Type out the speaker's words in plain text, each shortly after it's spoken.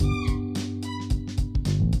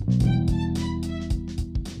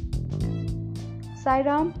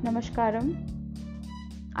Sairam, Namaskaram.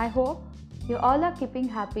 I hope you all are keeping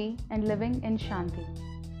happy and living in Shanti.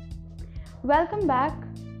 Welcome back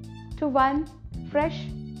to one fresh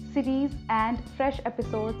series and fresh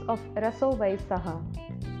episodes of Raso by Saha.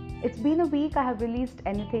 It's been a week I have released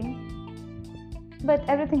anything, but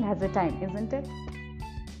everything has a time, isn't it?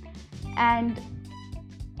 And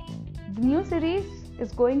the new series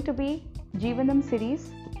is going to be Jeevanam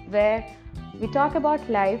series, where we talk about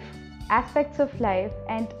life, aspects of life,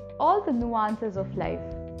 and all the nuances of life,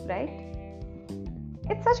 right?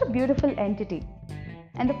 It's such a beautiful entity.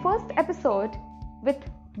 And the first episode, with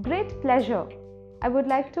great pleasure, I would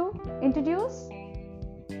like to introduce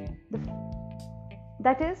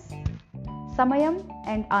that is Samayam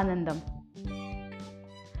and Anandam.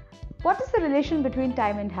 What is the relation between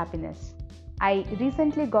time and happiness? I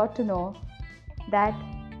recently got to know that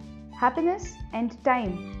happiness and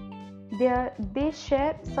time, they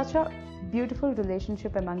share such a beautiful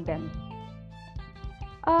relationship among them.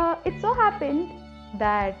 It so happened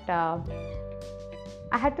that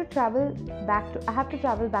I have to travel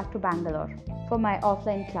back to Bangalore for my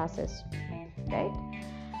offline classes, right?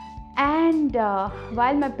 And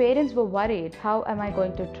while my parents were worried, how am I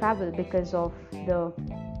going to travel because of the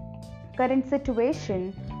current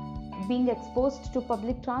situation? Being exposed to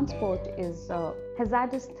public transport is a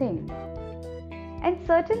hazardous thing. And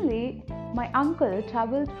certainly, my uncle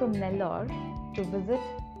traveled from Nellore to visit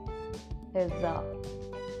his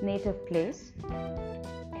native place.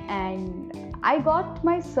 And I got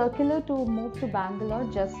my circular to move to Bangalore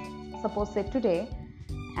just suppose say today,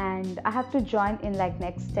 and I have to join in like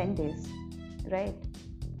next 10 days, right?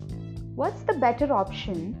 What's the better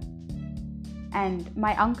option? And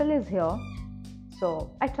my uncle is here,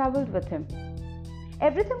 so I traveled with him.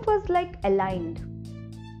 Everything was like aligned,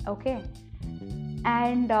 okay?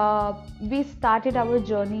 And we started our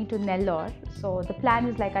journey to Nellore. So the plan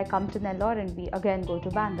is like I come to Nellore and we again go to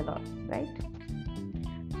Bangalore, right?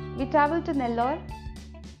 We traveled to Nellore.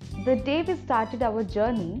 The day we started our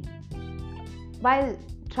journey, while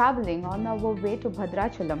traveling on our way to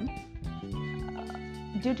Bhadrachalam,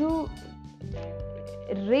 due to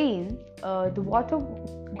rain, the water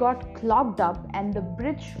got clogged up and the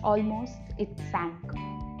bridge almost it sank.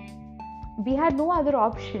 We had no other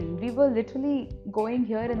option. We were literally going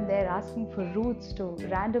here and there asking for routes to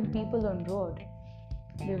random people on road.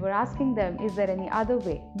 We were asking them, is there any other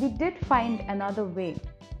way? We did find another way,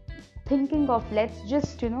 thinking of let's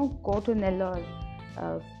just go to Nellore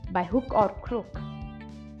by hook or crook.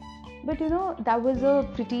 But that was a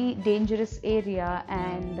pretty dangerous area,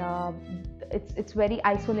 and it's very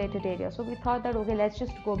isolated area. So we thought that okay, let's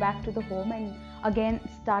just go back to the home and again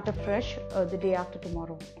start afresh the day after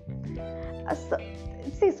tomorrow.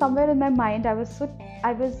 See, somewhere in my mind, I was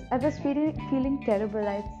feeling terrible.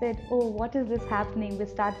 I said, oh, what is this happening? We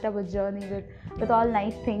started our journey with all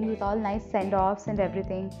nice things, with all nice send-offs and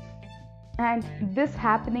everything, and this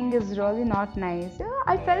happening is really not nice.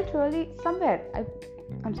 I felt really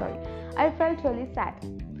I felt really sad.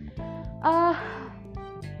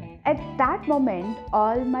 At that moment,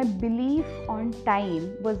 all my belief on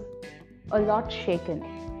time was a lot shaken.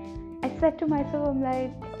 I said to myself, I'm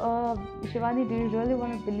like, Shivani, do you really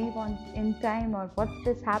want to believe in time, or what's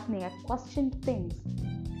this happening? I questioned things.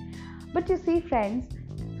 But you see, friends,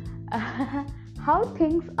 how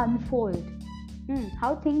things unfold,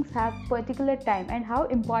 how things have particular time, and how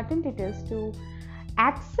important it is to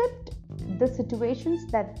accept the situations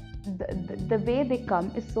that the way they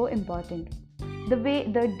come is so important. The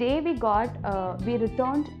day we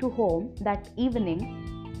returned to home that evening,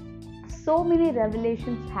 so many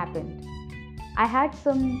revelations happened. I had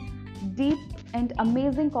some deep and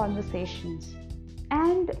amazing conversations,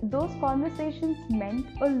 and those conversations meant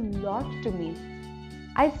a lot to me.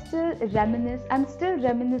 I'm still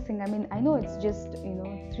reminiscing. I mean, I know it's just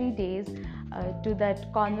 3 days to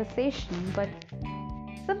that conversation, but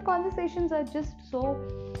some conversations are just so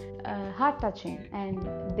heart-touching, and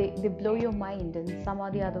they blow your mind in some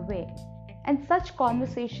or the other way. And such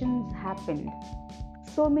conversations happened.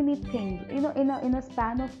 So many things, in a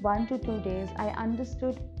span of 1 to 2 days, I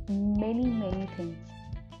understood many things.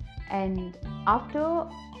 And after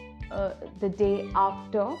the day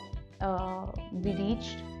after we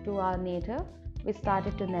reached to our native, we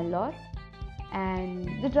started to Nellore,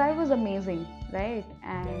 and the drive was amazing, right?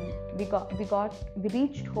 And we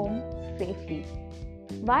reached home safely.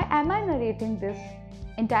 Why am I narrating this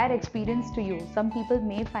entire experience to you? Some people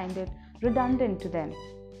may find it redundant to them.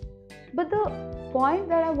 But the point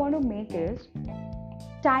that I want to make is,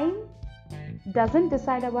 time doesn't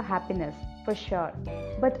decide our happiness for sure,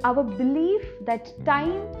 but our belief that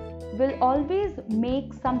time will always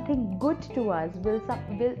make something good to us, will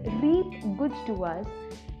reap good to us,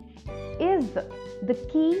 is the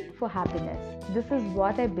key for happiness. This is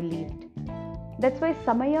what I believed. That's why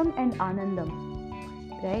Samayam and Anandam,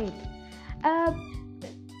 right? Uh,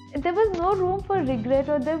 there was no room for regret,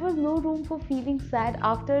 or there was no room for feeling sad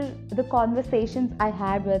after the conversations I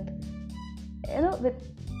had with,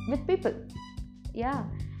 with people. Yeah.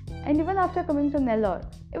 And even after coming to Nellore,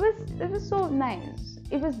 it was so nice.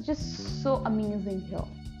 It was just so amazing here,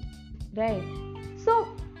 right? So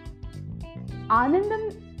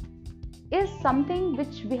Anandam is something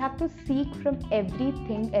which we have to seek from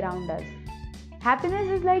everything around us. Happiness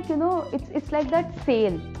is like, it's like that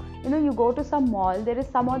sale. You go to some mall, there is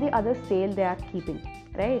some or the other sale they are keeping,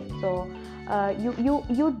 right? So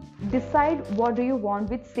you decide what do you want,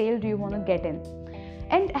 which sale do you want to get in.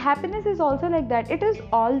 And happiness is also like that. It is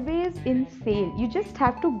always in sale. You just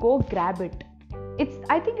have to go grab it.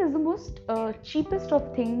 I think it's the most cheapest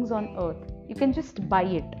of things on earth. You can just buy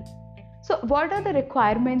it. So what are the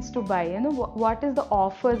requirements to buy? What is the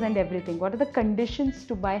offers and everything? What are the conditions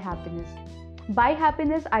to buy happiness? Buy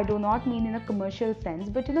happiness, I do not mean in a commercial sense,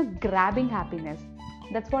 but grabbing happiness.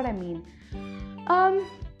 That's what I mean.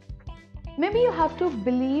 Maybe you have to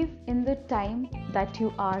believe in the time that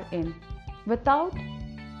you are in without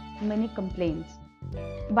many complaints.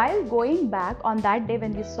 While going back on that day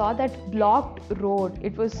when we saw that blocked road,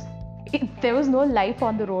 there was no life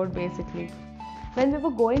on the road basically. When we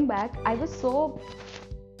were going back, I was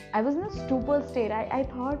in a stupor state. I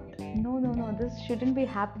thought, no, this shouldn't be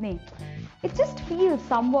happening. It just feels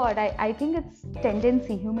somewhat, I think it's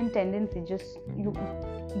tendency, human tendency, just you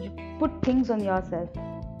put things on yourself.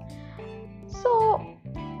 So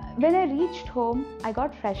when I reached home, I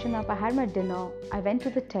got freshened up, I had my dinner, I went to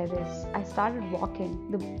the terrace, I started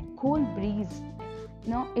walking. The cool breeze,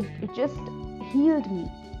 it just healed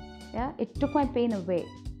me. Yeah, it took my pain away.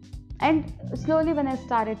 And slowly when I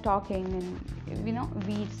started talking and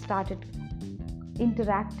we started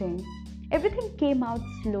interacting, everything came out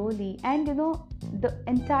slowly, and the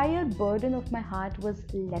entire burden of my heart was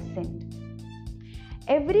lessened.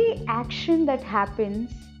 Every action that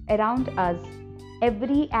happens around us,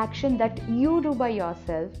 every action that you do by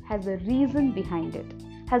yourself has a reason behind it,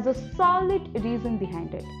 has a solid reason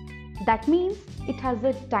behind it. That means it has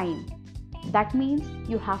a time. That means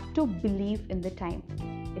you have to believe in the time.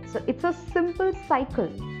 It's a simple cycle,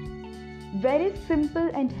 very simple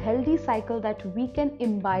and healthy cycle that we can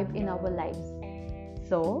imbibe in our lives.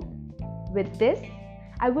 So, with this,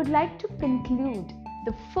 I would like to conclude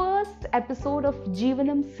the first episode of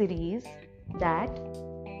Jeevanam series that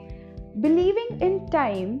believing in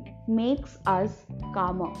time makes us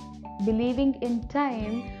calmer. Believing in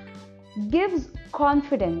time gives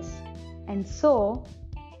confidence, and so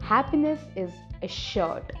happiness is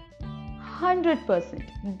assured.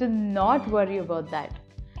 100%. Do not worry about that.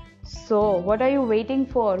 So, what are you waiting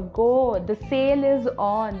for? Go. The sale is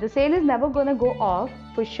on. The sale is never gonna go off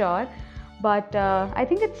for sure. But I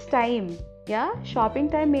think it's time. Yeah, shopping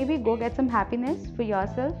time. Maybe go get some happiness for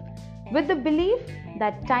yourself with the belief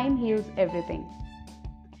that time heals everything.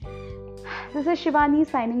 This is Shivani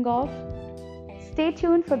signing off. Stay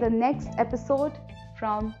tuned for the next episode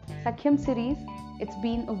from Sakhyam series. It's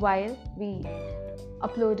been a while. We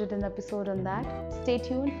uploaded an episode on that. Stay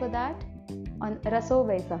tuned for that on Raso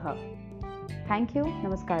Vaisaha. Thank you.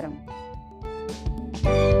 Namaskaram.